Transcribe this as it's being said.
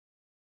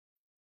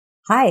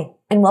Hi,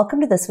 and welcome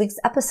to this week's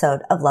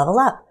episode of Level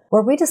Up,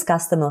 where we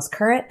discuss the most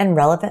current and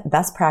relevant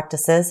best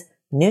practices,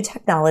 new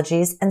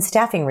technologies, and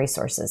staffing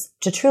resources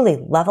to truly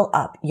level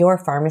up your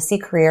pharmacy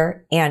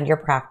career and your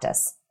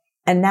practice.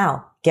 And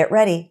now, get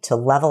ready to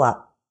level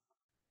up.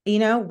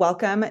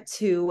 Welcome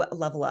to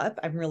Level Up.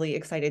 I'm really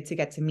excited to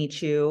get to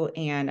meet you,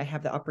 and I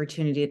have the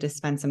opportunity to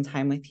spend some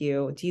time with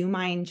you. Do you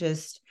mind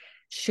just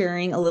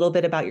sharing a little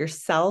bit about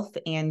yourself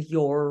and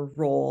your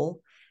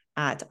role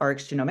at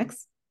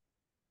RxGenomics?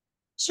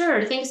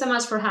 Sure. Thanks so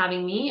much for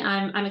having me.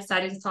 I'm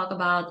excited to talk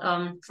about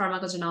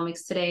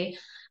pharmacogenomics today.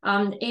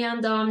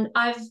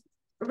 I've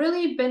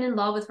really been in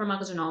love with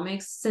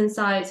pharmacogenomics since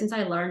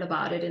I learned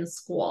about it in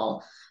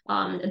school.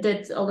 I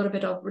did a little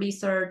bit of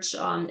research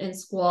in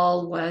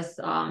school with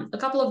a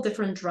couple of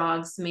different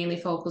drugs, mainly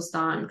focused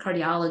on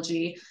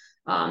cardiology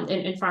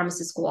in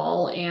pharmacy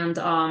school. And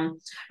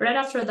right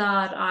after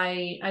that,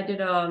 I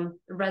did a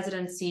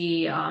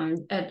residency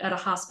at a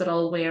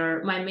hospital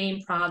where my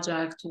main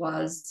project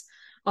was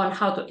on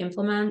how to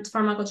implement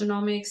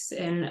pharmacogenomics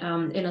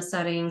in a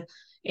setting,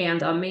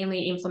 and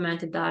mainly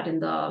implemented that in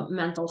the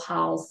mental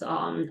health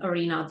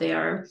arena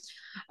there.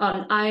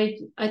 I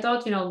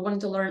thought, wanted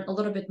to learn a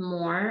little bit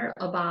more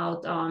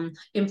about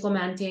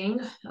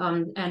implementing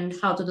and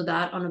how to do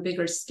that on a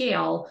bigger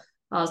scale.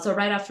 So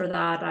right after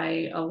that,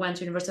 I went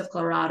to University of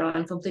Colorado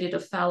and completed a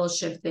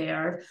fellowship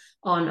there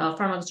on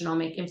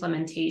pharmacogenomic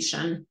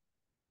implementation.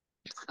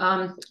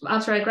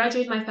 After I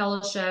graduated my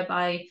fellowship,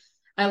 I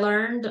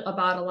learned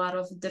about a lot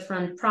of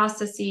different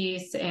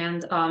processes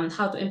and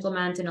how to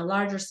implement in a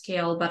larger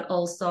scale, but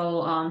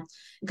also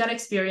got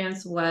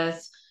experience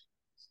with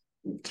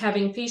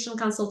having patient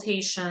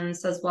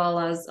consultations as well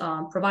as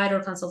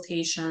provider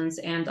consultations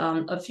and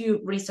a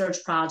few research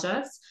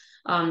projects.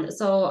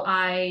 So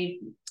I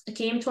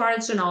came to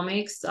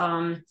RxGenomics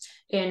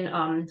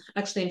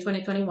actually in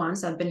 2021.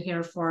 So I've been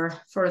here for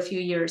a few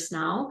years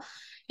now.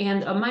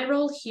 And my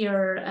role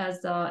here as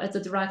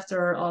the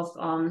director of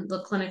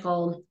the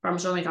clinical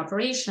pharmacogenomic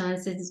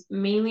operations is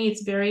mainly,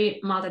 it's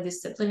very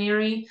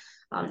multidisciplinary.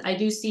 I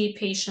do see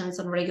patients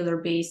on a regular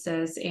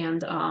basis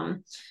and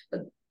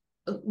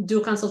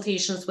do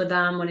consultations with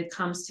them when it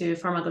comes to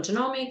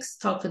pharmacogenomics,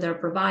 talk to their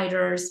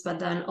providers, but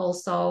then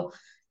also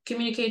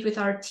communicate with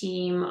our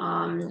team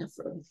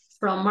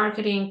from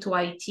marketing to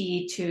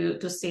IT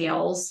to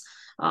sales.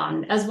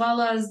 As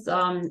well as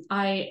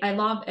I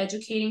love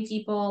educating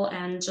people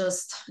and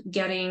just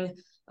getting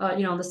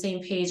on the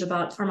same page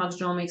about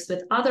pharmacogenomics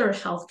with other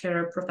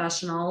healthcare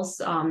professionals.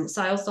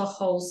 So I also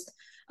host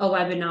a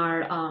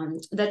webinar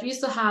that we used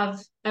to have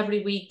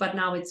every week, but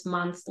now it's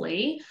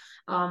monthly,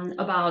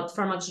 about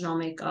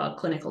pharmacogenomic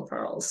clinical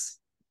pearls.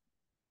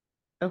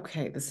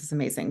 Okay, this is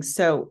amazing.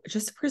 So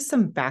just for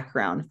some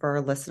background for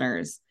our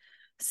listeners,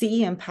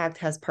 CE Impact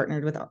has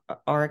partnered with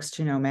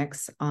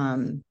RxGenomics,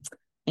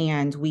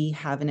 and we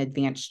have an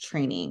advanced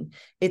training.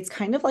 It's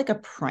kind of like a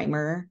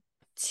primer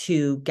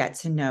to get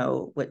to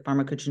know what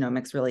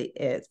pharmacogenetics really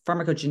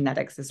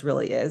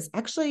is.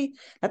 Actually,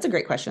 that's a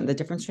great question. The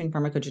difference between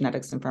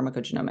pharmacogenetics and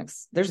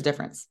pharmacogenomics, there's a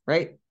difference,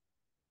 right?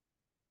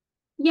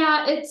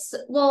 Yeah,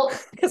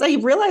 because I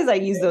realized I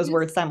use those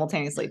words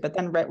simultaneously, but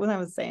then right when I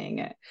was saying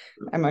it,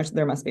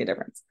 there must be a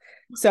difference.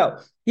 So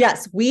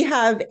yes, we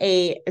have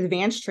a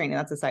advanced training.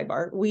 That's a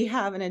sidebar. We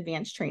have an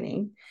advanced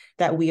training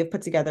that we have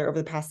put together over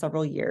the past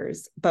several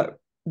years, but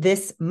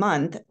this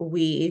month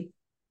we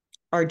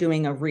are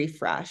doing a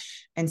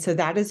refresh. And so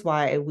that is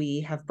why we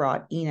have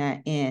brought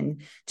Ina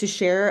in to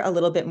share a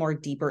little bit more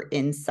deeper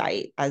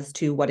insight as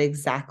to what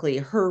exactly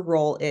her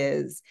role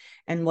is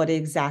and what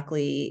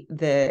exactly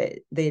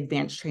the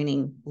advanced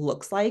training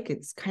looks like.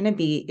 It's going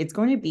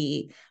to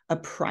be a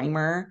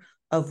primer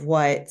of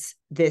what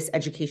this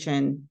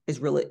education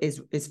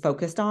is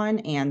focused on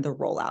and the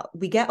rollout.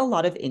 We get a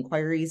lot of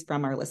inquiries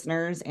from our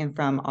listeners and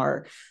from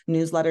our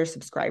newsletter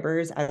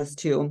subscribers as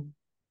to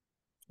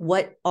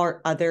what are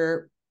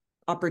other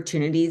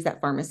opportunities that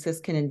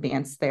pharmacists can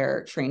advance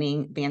their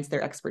training, advance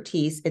their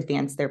expertise,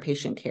 advance their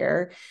patient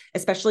care,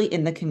 especially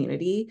in the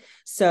community.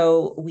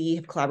 So we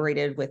have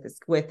collaborated with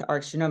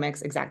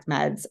RxGenomics, Exact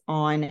Meds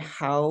on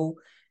how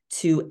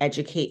to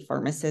educate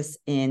pharmacists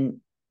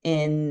in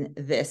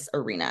this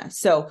arena.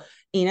 So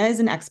Ina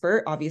is an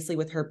expert, obviously,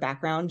 with her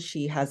background.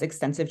 She has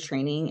extensive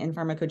training in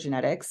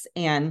pharmacogenetics,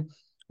 and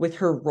with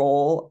her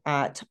role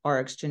at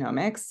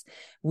RxGenomics,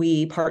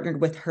 we partnered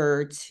with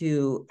her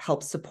to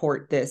help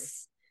support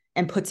this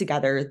and put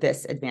together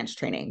this advanced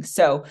training.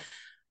 So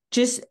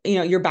just,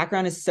 your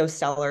background is so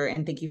stellar,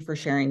 and thank you for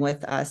sharing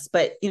with us.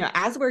 But,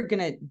 as we're going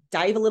to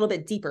dive a little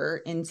bit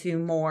deeper into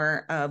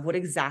more of what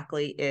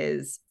exactly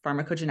is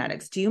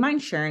pharmacogenetics, do you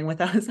mind sharing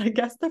with us? I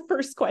guess the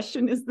first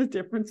question is the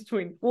difference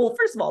between, well,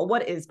 first of all,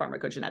 what is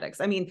pharmacogenetics?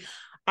 I mean,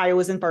 I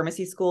was in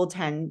pharmacy school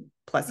 10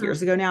 plus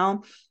years ago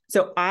now.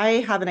 So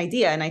I have an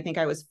idea, and I think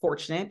I was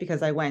fortunate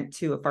because I went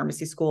to a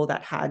pharmacy school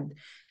that had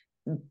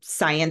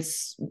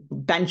science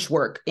bench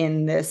work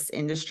in this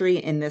industry,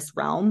 in this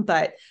realm,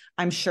 but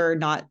I'm sure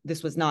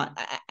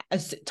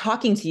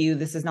talking to you,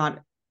 this is not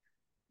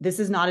this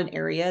is not an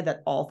area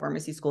that all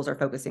pharmacy schools are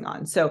focusing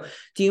on. So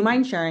do you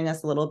mind sharing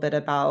us a little bit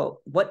about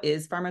what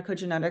is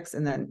pharmacogenetics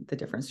and then the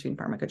difference between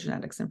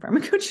pharmacogenetics and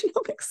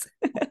pharmacogenomics?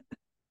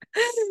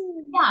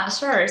 Yeah,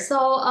 sure.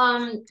 So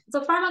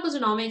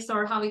pharmacogenomics,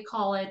 or how we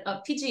call it,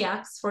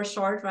 PGX for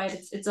short, right?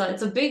 It's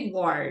a big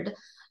word.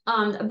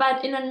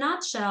 But in a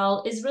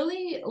nutshell, is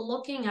really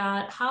looking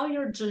at how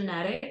your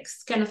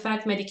genetics can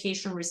affect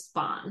medication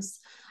response.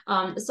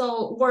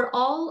 So we're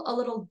all a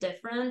little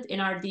different in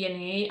our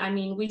DNA. I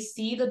mean, we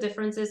see the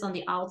differences on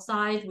the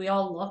outside. We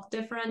all look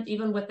different,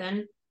 even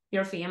within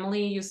your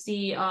family. You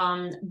see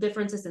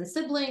differences in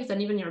siblings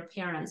and even your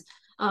parents.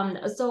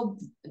 So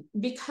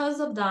because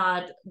of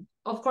that,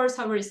 of course,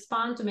 how we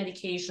respond to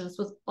medications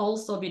would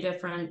also be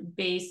different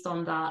based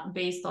on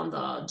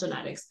the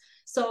genetics.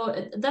 So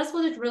that's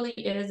what it really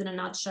is in a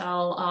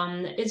nutshell.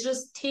 It's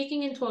just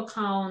taking into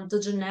account the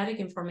genetic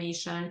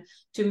information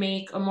to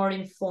make a more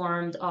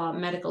informed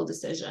medical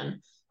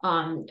decision.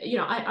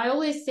 I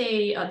always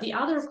say the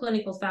other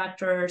clinical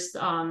factors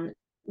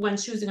when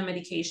choosing a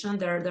medication,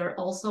 they're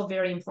also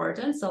very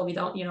important. So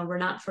we're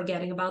not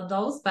forgetting about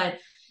those, but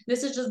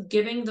this is just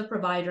giving the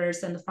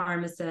providers and the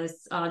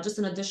pharmacists just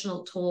an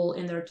additional tool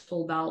in their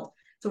tool belt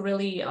to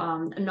really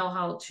know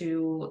how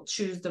to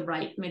choose the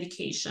right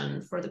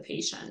medication for the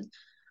patient.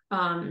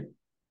 Go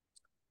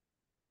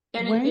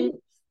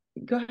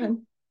ahead.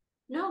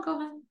 No,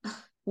 go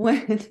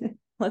ahead.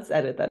 Let's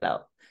edit that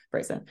out for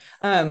a second.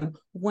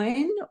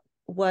 When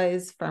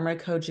was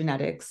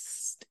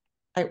pharmacogenetics,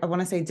 I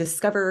want to say,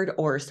 discovered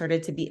or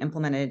started to be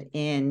implemented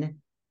in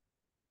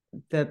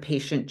the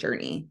patient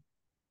journey?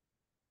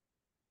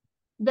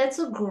 That's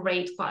a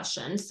great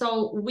question.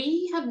 So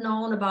we have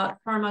known about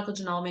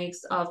pharmacogenomics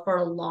for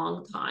a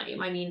long time.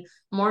 I mean,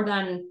 more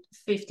than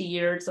 50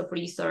 years of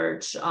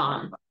research.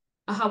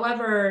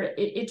 However,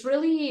 it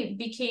really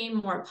became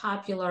more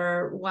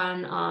popular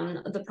when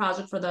the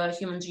project for the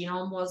human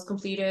genome was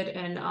completed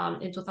in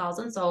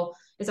 2000. So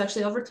it's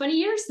actually over 20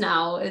 years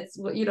now. It's,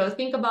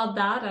 think about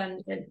that,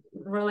 and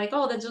we're like,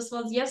 oh, that just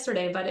was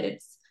yesterday, but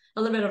it's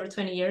a little bit over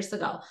 20 years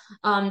ago.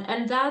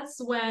 And that's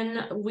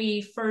when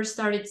we first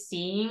started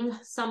seeing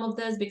some of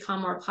this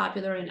become more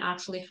popular in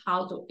actually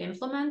how to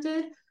implement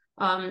it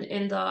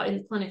in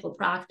the clinical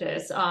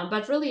practice.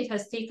 But really, it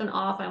has taken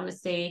off, I want to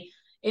say,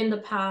 in the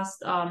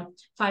past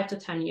 5 to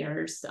 10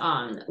 years,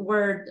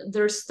 where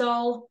there's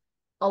still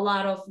a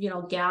lot of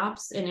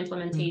gaps in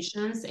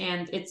implementations,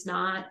 and it's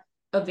not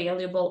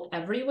available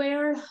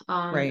everywhere.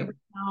 Right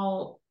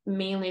now,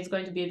 mainly it's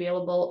going to be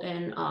available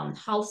in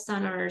health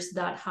centers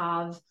that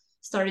have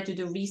started to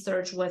do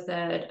research with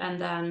it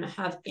and then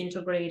have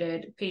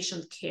integrated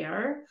patient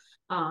care.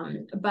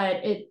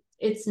 But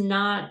it's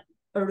not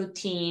a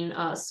routine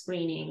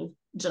screening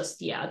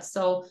just yet.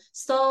 So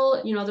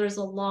still, there's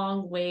a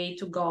long way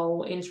to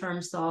go in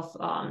terms of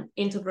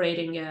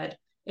integrating it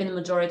in the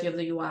majority of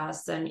the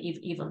US and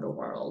even the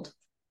world.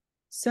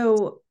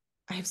 So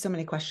I have so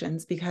many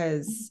questions,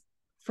 because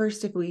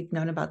first, if we've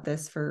known about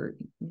this for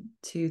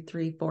 2,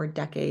 3, 4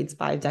 decades,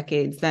 5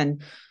 decades, then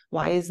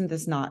why isn't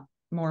this not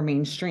more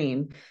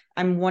mainstream?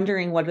 I'm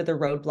wondering, what are the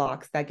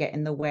roadblocks that get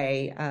in the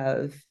way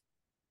of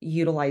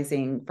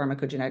utilizing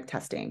pharmacogenetic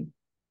testing?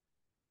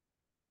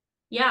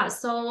 Yeah,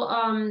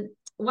 so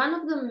one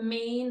of the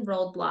main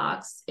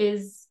roadblocks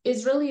is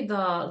really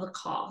the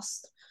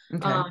cost.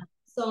 Okay.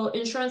 So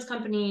insurance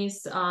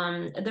companies,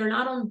 they're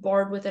not on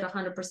board with it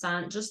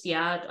 100% just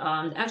yet.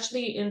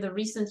 Actually, in the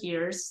recent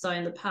years, so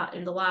in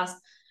the last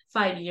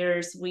 5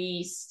 years,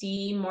 we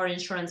see more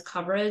insurance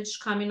coverage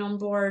coming on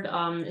board,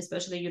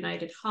 especially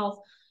United Health.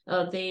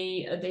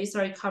 They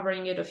started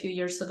covering it a few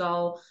years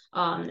ago,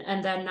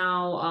 and then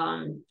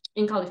now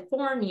in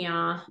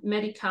California,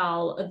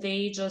 Medi-Cal,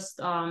 they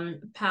just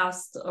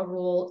passed a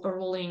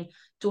ruling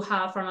to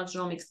have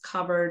pharmacogenomics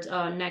covered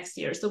next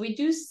year. So we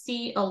do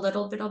see a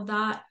little bit of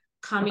that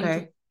coming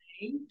to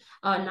play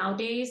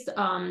nowadays.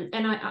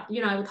 And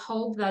I would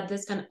hope that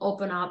this can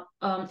open up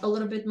a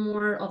little bit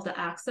more of the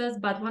access.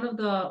 But one of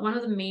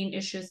the main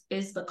issues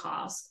is the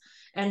cost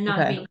and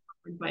not being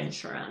covered by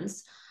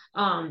insurance.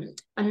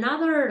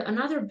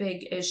 Another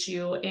big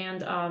issue,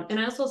 and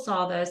I also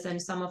saw this in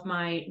some of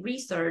my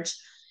research,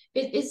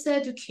 it's the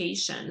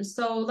education.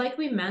 So like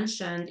we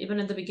mentioned, even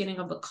at the beginning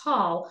of the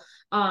call,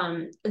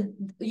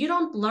 you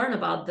don't learn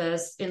about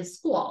this in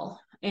school.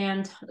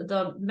 And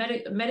the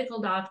medical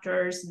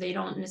doctors, they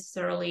don't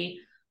necessarily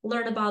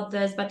learn about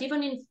this, but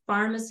even in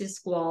pharmacy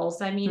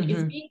schools, I mean,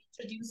 it's being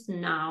introduced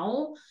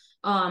now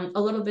a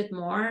little bit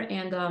more.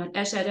 And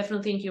actually, I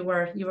definitely think you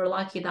were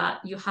lucky that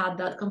you had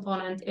that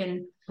component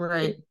in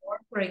your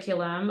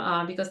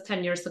curriculum, because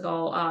 10 years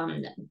ago,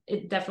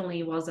 it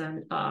definitely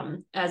wasn't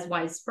as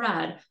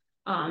widespread.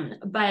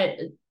 But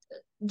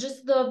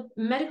just the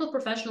medical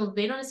professionals,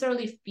 they don't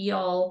necessarily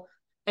feel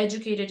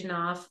educated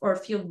enough or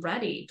feel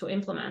ready to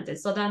implement it.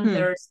 So then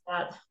there's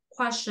that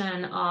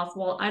question of,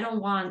 well, I don't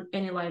want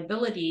any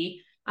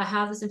liability. I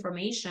have this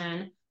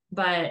information,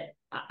 but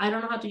I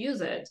don't know how to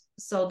use it.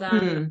 So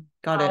then,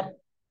 got it.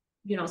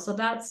 So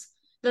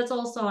that's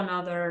also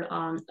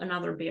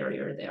another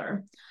barrier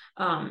there.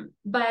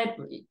 But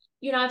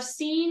I've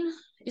seen,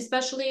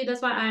 especially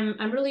that's why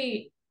I'm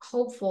really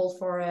hopeful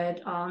for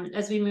it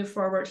as we move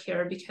forward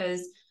here,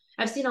 because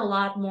I've seen a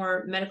lot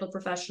more medical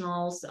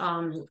professionals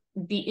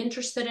be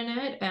interested in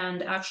it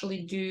and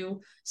actually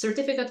do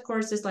certificate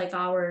courses like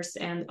ours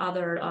and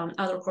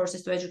other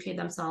courses to educate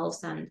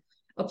themselves and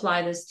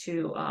apply this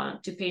to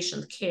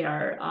patient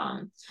care.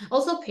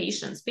 Also,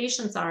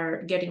 patients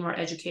are getting more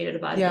educated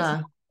about it,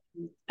 Yeah.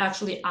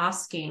 actually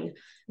asking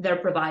their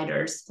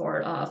providers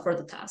for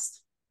the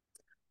test.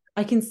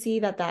 I can see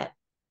that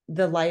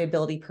the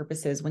liability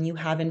purposes, when you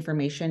have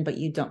information but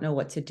you don't know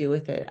what to do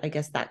with it, I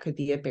guess that could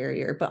be a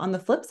barrier. But on the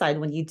flip side,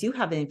 when you do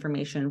have the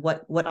information,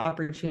 what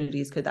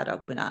opportunities could that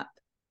open up?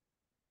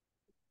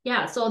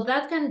 Yeah, so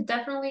that can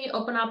definitely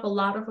open up a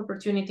lot of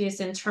opportunities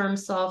in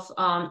terms of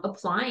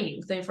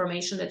applying the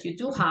information that you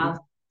do have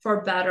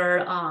for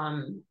better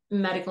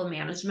medical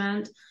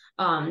management.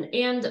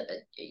 And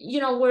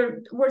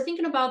we're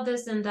thinking about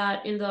this in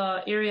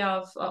the area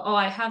of oh,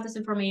 I have this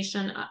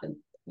information,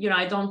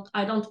 I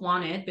don't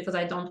want it because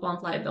I don't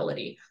want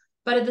liability.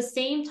 But at the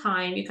same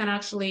time, you can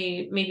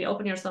actually maybe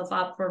open yourself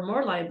up for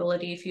more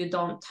liability if you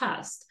don't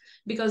test,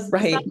 because some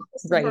Right. of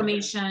this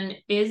information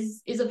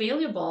is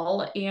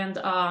available, and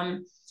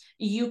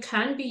you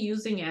can be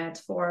using it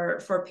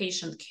for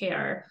patient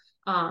care.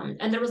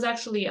 And there was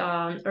actually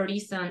a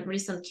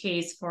recent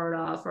case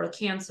for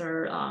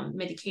cancer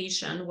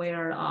medication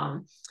where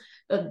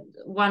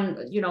one,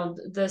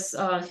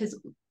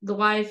 the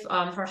wife,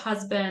 her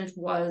husband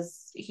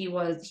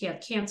he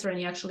had cancer, and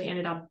he actually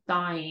ended up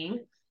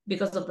dying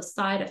because of the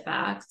side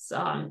effects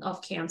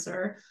of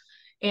cancer.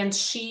 And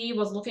she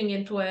was looking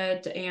into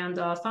it and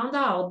found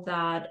out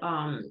that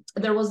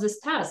there was this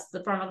test,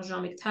 the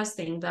pharmacogenomic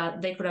testing,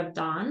 that they could have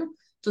done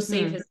to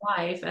save his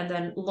life, and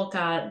then look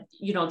at,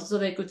 so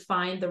they could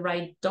find the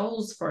right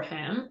dose for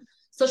him.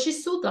 So she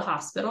sued the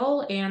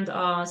hospital and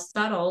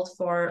settled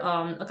for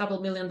a couple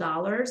 $1 million.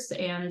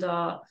 And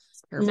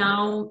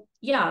now,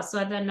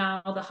 so then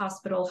now the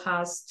hospital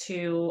has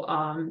to,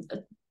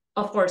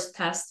 of course,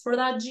 test for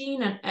that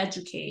gene and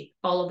educate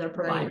all of their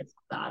providers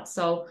of that.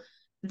 So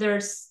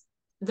there's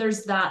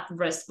that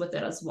risk with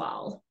it as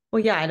well.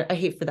 Well, yeah, I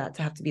hate for that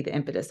to have to be the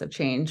impetus of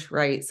change,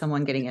 right?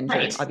 Someone getting injured,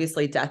 Right.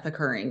 obviously death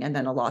occurring, and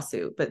then a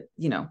lawsuit, but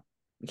you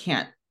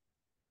can't,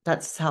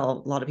 that's how a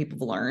lot of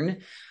people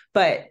learn.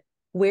 But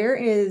where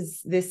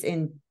is this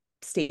in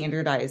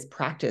standardized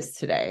practice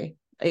today?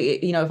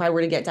 If I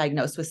were to get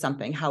diagnosed with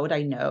something, how would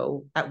I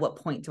know at what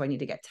point do I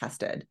need to get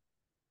tested?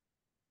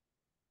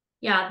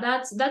 Yeah,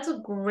 that's a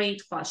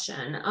great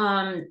question.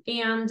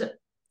 And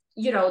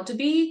to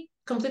be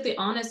completely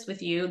honest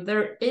with you,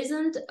 there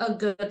isn't a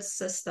good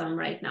system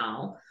right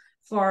now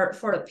for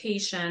the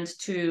patient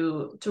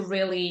to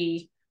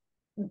really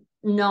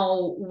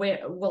know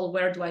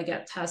where do I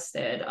get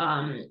tested.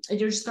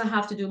 You're just gonna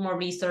have to do more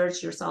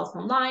research yourself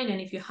online, and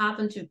if you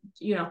happen to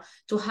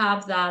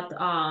have that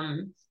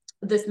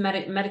this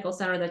medical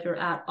center that you're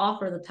at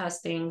offer the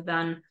testing,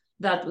 then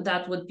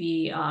that would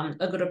be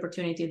a good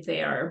opportunity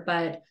there.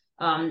 But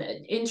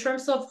in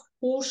terms of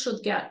who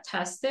should get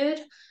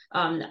tested,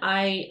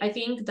 I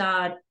think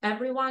that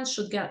everyone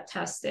should get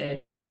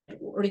tested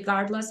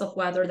regardless of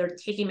whether they're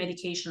taking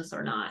medications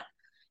or not.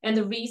 And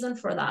the reason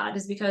for that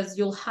is because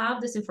you'll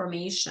have this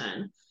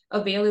information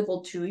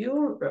available to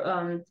you,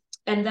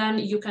 and then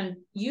you can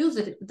use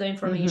the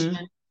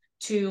information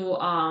to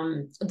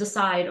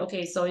decide,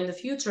 okay, so in the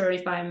future,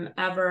 if I'm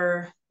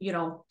ever,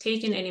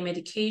 taking any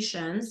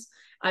medications,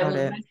 I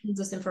will use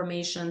this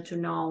information to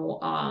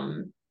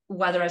know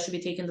whether I should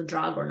be taking the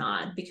drug or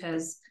not,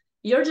 because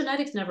your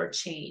genetics never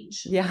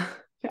change. Yeah.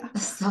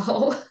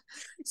 So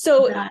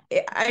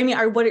I mean,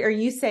 what are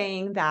you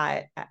saying,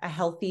 that a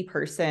healthy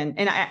person,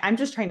 and I'm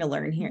just trying to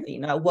learn here,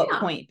 at what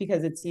point,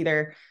 because it's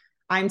either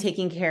I'm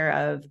taking care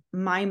of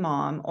my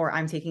mom or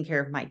I'm taking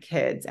care of my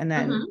kids, and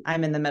then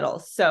I'm in the middle.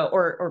 So,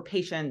 or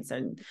patients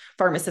and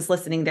pharmacists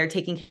listening, they're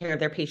taking care of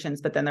their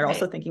patients, but then they're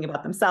also thinking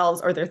about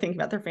themselves, or they're thinking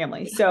about their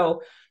family.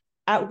 So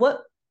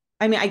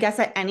I guess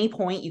at any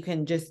point you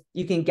can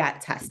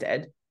get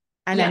tested,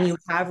 and then you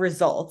have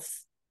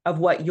results of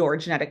what your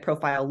genetic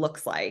profile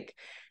looks like.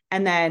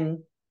 And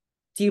then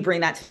do you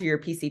bring that to your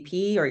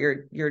PCP or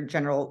your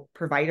general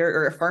provider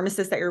or a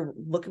pharmacist that you're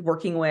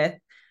working with?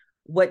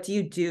 What do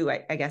you do,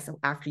 I guess,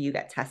 after you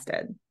get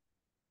tested?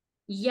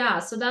 Yeah,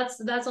 so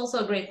that's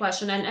also a great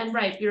question. And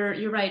right,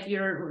 you're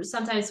right.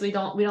 Sometimes we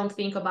don't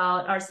think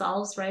about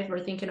ourselves, right?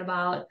 We're thinking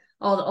about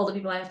all the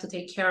people I have to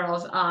take care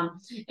of.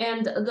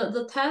 And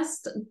the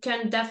test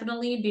can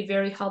definitely be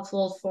very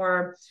helpful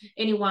for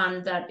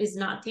anyone that is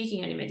not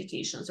taking any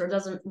medications or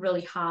doesn't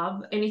really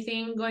have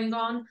anything going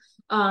on.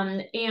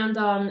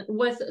 And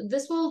with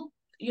this will,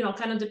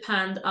 kind of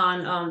depend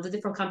on the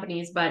different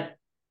companies, but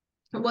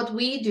what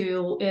we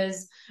do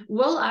is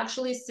we'll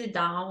actually sit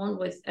down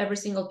with every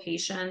single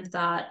patient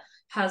that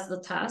does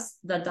the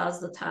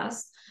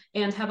test,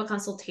 and have a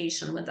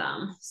consultation with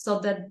them so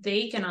that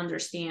they can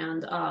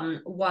understand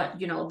what,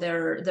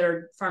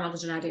 their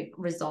pharmacogenetic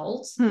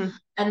results.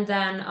 And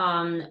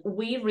then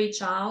we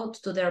reach out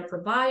to their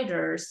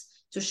providers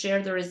to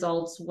share the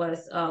results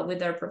with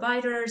their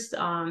providers,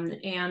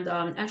 and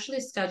actually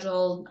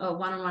schedule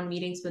one-on-one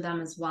meetings with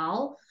them as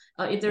well.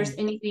 If there's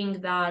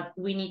anything that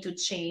we need to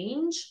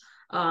change,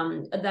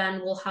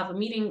 then we'll have a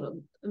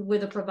meeting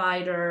with the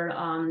provider,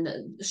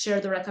 share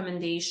the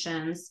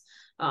recommendations.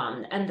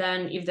 And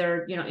then if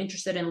they're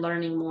interested in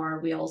learning more,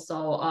 we also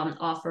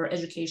offer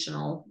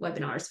educational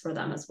webinars for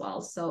them as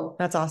well. So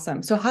that's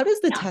awesome. So how does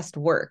the test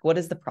work? What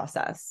is the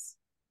process?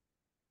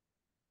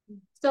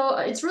 So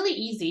it's really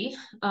easy.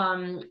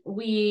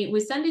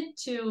 We send it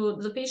to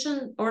the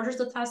patient, orders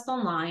the test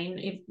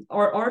online,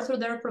 or through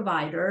their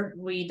provider.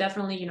 We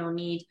definitely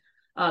need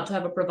to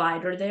have a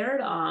provider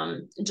there,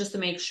 just to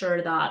make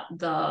sure that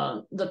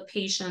the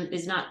patient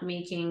is not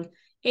making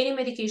any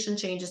medication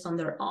changes on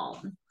their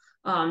own.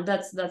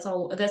 That's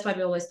all. That's why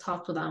we always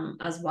talk to them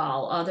as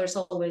well. There's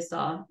always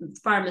a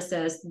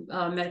pharmacist,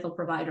 medical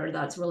provider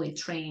that's really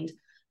trained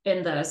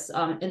in this,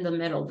 in the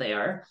middle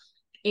there.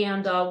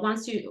 And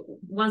once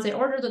they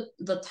order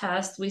the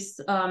test, we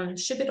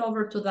ship it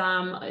over to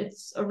them.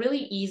 It's a really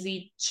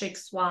easy cheek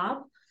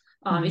swab.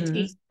 It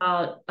takes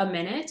about a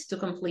minute to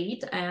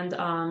complete, and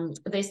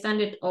they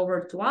send it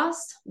over to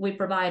us. We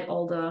provide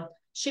all the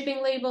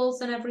shipping labels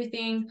and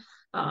everything,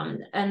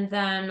 and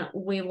then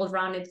we will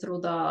run it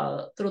through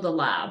the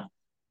lab.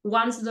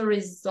 Once the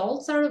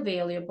results are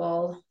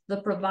available,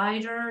 the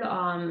provider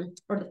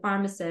or the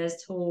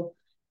pharmacist who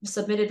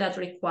submitted that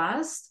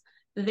request,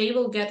 they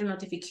will get a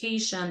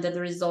notification that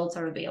the results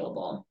are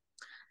available.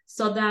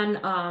 So then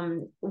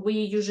we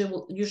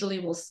usually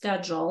will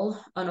schedule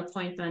an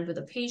appointment with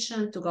the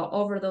patient to go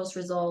over those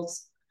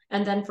results,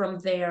 and then from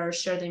there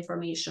share the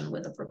information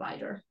with the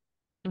provider.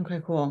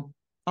 Okay, cool.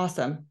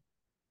 Awesome.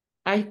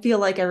 I feel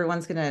like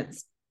everyone's gonna,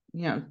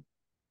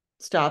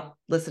 stop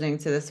listening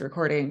to this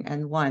recording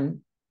and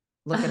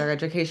look at our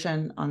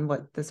education on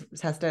what this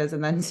test is,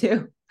 and then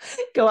two,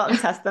 go out and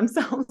test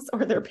themselves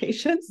or their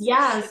patients.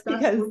 Yes,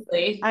 because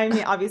absolutely. I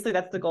mean, obviously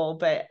that's the goal,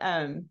 but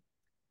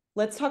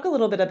let's talk a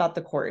little bit about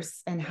the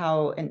course and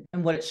how and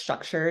what it's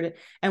structured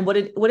and what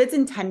it's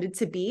intended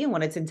to be and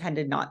what it's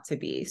intended not to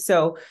be.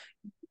 So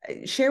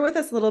share with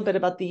us a little bit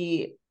about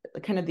the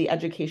kind of the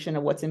education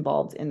of what's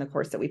involved in the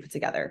course that we put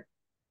together.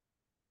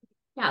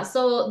 Yeah,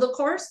 so the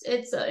course,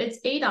 it's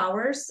 8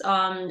 hours,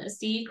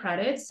 CE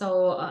credit.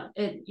 So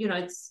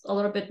it's a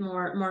little bit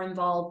more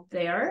involved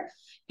there.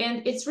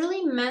 And it's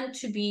really meant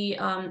to be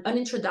an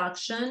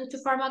introduction to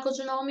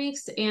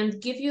pharmacogenomics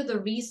and give you the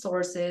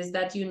resources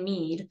that you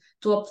need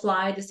to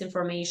apply this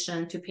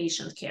information to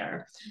patient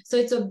care. So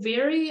it's a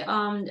very,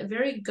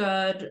 very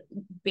good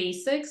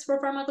basics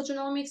for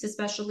pharmacogenomics,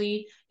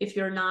 especially if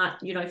you're not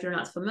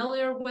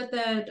familiar with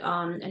it,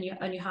 and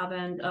you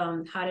haven't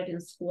had it in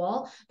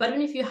school. But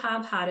even if you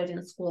have had it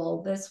in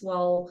school, this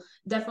will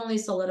definitely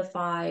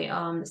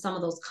solidify some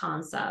of those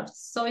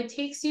concepts. So it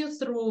takes you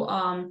through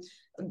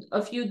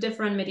a few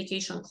different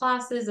medication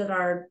classes that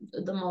are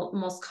the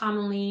most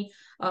commonly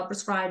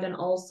prescribed, and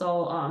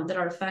also that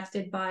are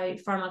affected by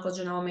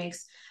pharmacogenomics.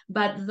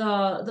 But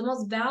the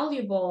most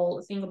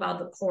valuable thing about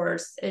the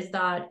course is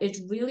that it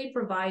really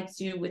provides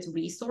you with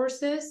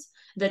resources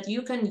that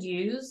you can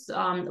use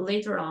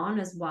later on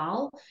as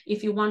well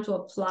if you want to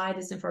apply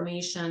this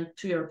information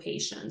to your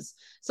patients.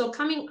 So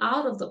coming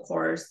out of the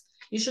course,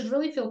 you should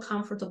really feel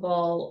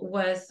comfortable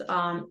with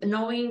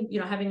knowing,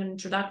 having an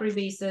introductory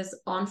basis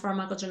on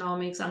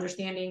pharmacogenomics,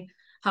 understanding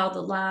how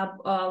the lab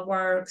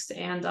works,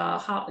 and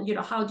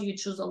how do you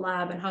choose a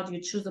lab and how do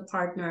you choose a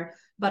partner,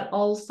 but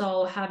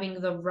also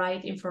having the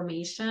right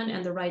information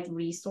and the right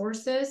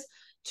resources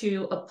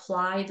to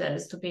apply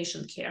this to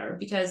patient care.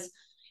 Because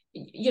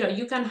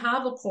you can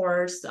have a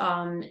course,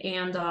 and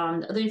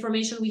the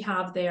information we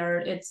have there,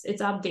 it's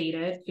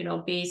updated,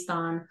 based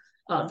on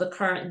the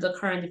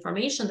current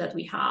information that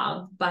we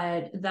have.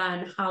 But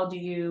then how do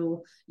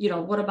you,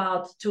 what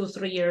about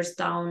 2-3 years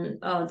down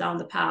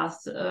the path?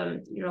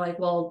 You're like,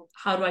 well,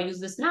 how do I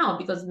use this now?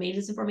 Because maybe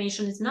this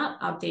information is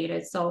not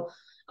updated. So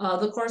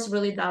the course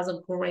really does a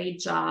great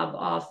job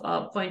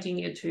of pointing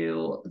you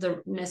to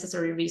the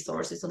necessary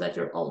resources so that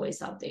you're always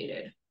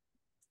updated.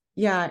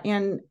 Yeah.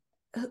 And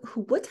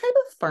what type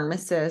of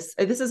pharmacist,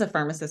 this is a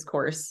pharmacist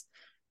course,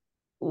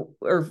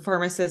 or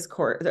pharmacist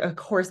course, a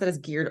course that is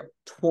geared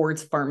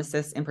towards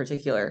pharmacists in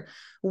particular.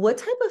 What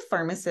type of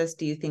pharmacist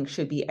do you think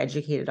should be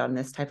educated on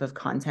this type of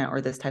content or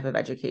this type of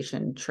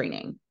education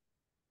training?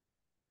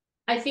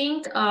 I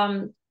think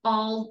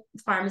all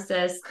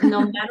pharmacists, no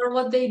matter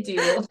what they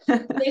do,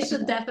 they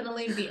should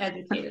definitely be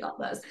educated on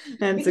this.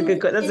 That's a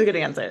good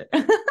answer.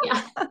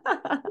 Yeah.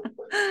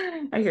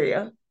 I hear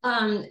you.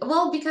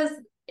 Well, because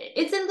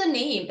it's in the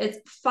name. It's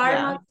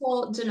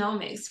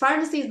pharmacogenomics. Yeah.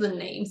 Pharmacy is the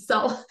name.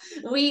 So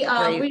we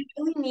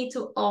really need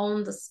to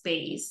own the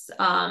space.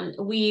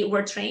 We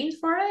were trained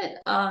for it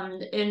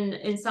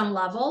in some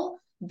level,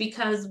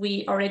 because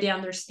we already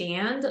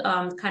understand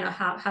kind of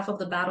half of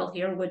the battle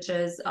here, which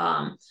is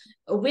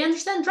we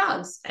understand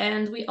drugs,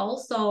 and we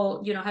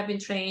also, have been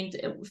trained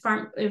in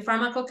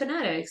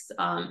pharmacokinetics.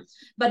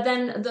 But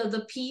then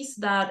the piece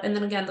that, and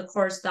then again, the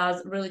course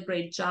does a really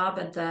great job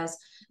at this.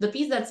 The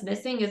piece that's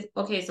missing is,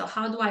 okay, so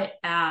how do I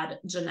add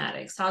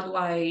genetics? How do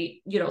I,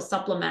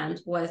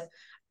 supplement with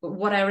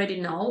what I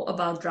already know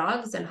about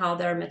drugs and how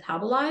they're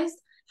metabolized?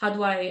 How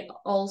do I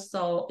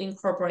also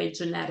incorporate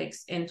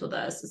genetics into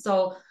this?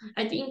 So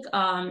I think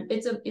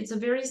it's a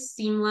very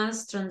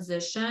seamless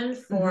transition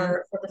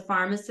for the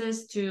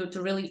pharmacist to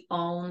really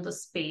own the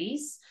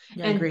space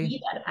and be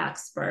that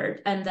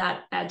expert and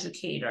that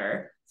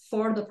educator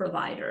for the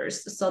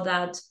providers, so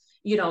that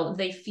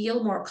they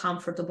feel more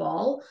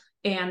comfortable,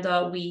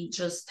 and we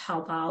just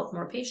help out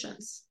more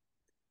patients.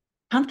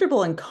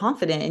 Comfortable and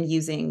confident in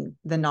using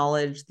the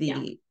knowledge,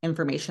 the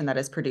information that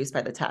is produced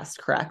by the test,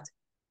 correct?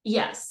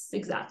 Yes,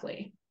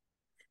 exactly.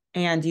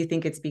 And do you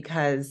think it's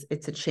because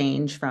it's a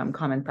change from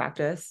common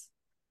practice?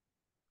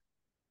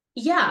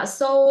 Yeah,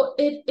 so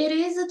it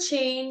is a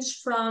change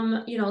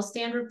from,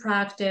 standard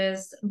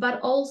practice, but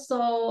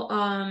also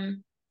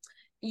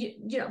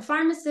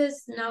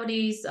pharmacists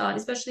nowadays,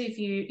 especially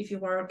if you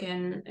work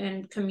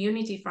in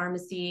community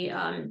pharmacy,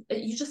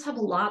 you just have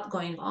a lot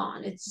going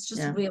on. It's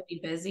just really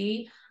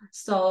busy.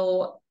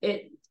 So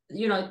it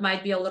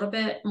might be a little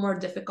bit more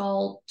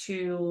difficult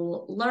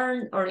to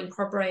learn or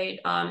incorporate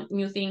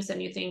new things,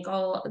 and you think,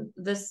 oh,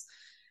 this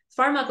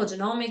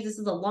pharmacogenomics, this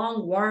is a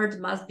long word,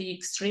 must be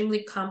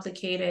extremely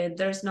complicated.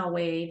 There's no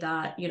way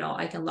that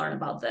I can learn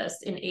about this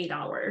in 8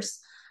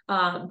 hours.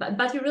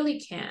 But you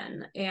really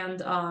can,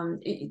 and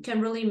it can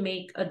really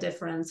make a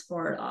difference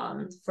for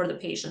the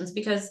patients,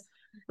 because,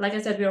 like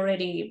I said, we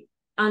already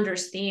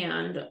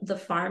understand the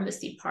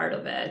pharmacy part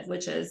of it,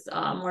 which is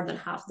more than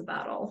half the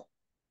battle.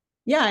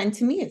 Yeah, and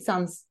to me, it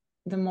sounds,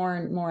 the more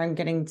and more I'm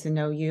getting to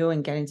know you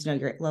and getting to know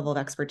your level of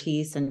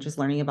expertise and just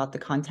learning about the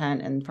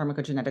content and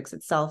pharmacogenetics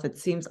itself, it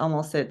seems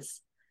almost it's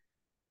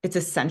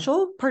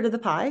essential part of the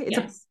pie.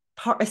 It's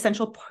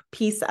essential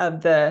piece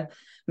of the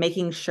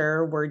making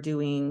sure we're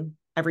doing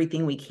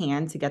everything we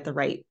can to get the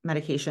right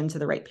medication to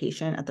the right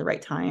patient at the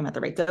right time, at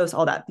the right dose,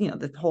 all that,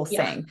 the whole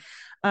thing.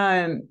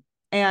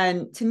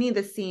 And to me,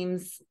 this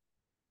seems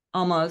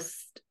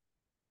almost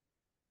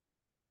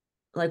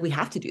like we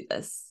have to do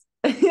this.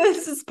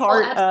 This is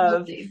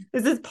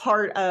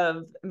part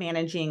of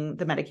managing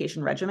the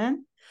medication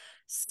regimen.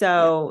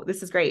 So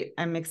this is great.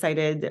 I'm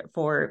excited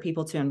for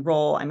people to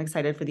enroll. I'm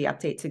excited for the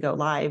update to go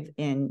live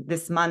in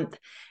this month.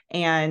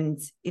 And,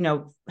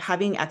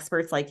 having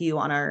experts like you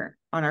on our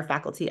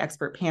faculty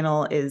expert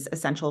panel is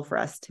essential for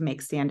us to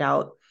make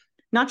standout,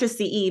 not just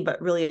CE,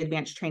 but really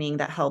advanced training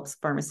that helps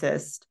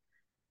pharmacists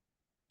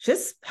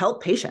just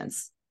help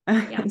patients.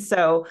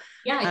 So,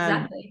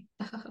 exactly.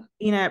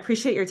 Ina,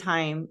 appreciate your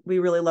time. We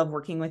really love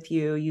working with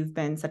you. You've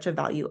been such a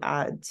value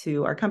add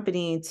to our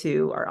company,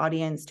 to our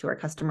audience, to our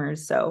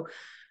customers. So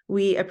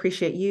we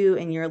appreciate you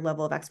and your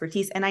level of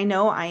expertise. And I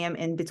know I am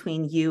in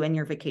between you and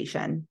your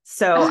vacation.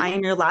 So I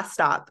am your last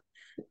stop.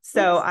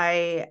 So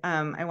I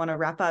want to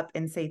wrap up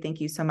and say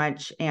thank you so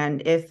much.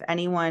 And if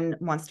anyone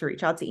wants to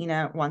reach out to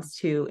Ina, wants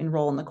to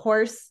enroll in the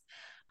course,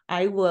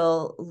 I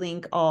will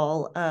link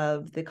all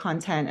of the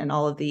content and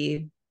all of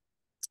the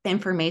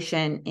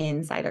information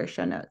inside our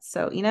show notes.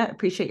 So Ina,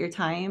 appreciate your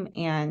time,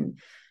 and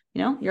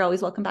you're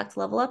always welcome back to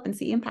Level Up and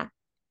see Impact.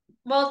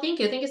 Well, thank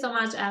you. Thank you so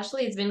much,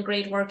 Ashley. It's been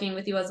great working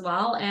with you as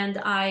well. And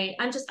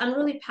I'm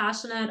really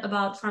passionate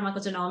about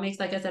pharmacogenomics.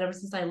 Like I said, ever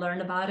since I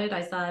learned about it,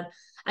 I said,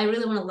 I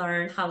really want to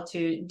learn how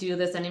to do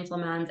this and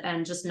implement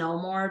and just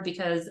know more,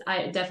 because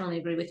I definitely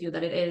agree with you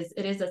that it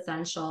is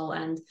essential,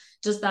 and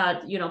just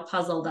that,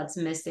 puzzle that's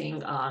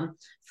missing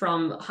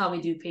from how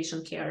we do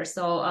patient care.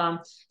 So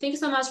thank you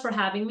so much for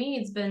having me.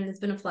 It's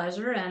been a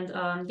pleasure. And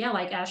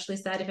like Ashley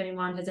said, if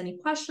anyone has any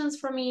questions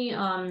for me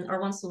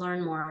or wants to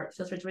learn more,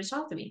 feel free to reach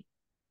out to me.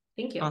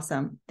 Thank you.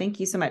 Awesome.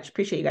 Thank you so much.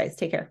 Appreciate you guys.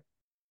 Take care.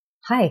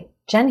 Hi,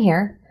 Jen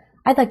here.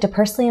 I'd like to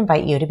personally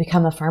invite you to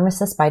become a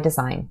pharmacist by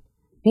design.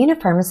 Being a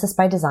pharmacist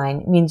by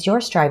design means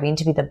you're striving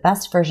to be the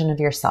best version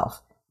of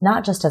yourself,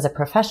 not just as a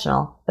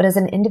professional, but as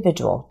an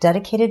individual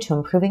dedicated to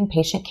improving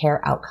patient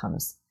care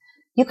outcomes.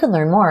 You can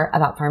learn more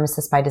about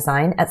Pharmacist by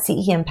Design at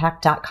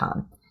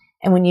ceimpact.com.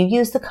 And when you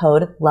use the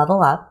code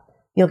LEVELUP,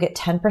 you'll get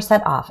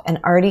 10% off an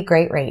already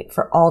great rate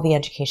for all the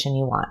education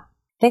you want.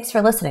 Thanks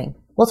for listening.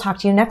 We'll talk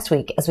to you next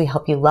week as we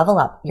help you level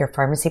up your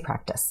pharmacy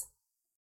practice.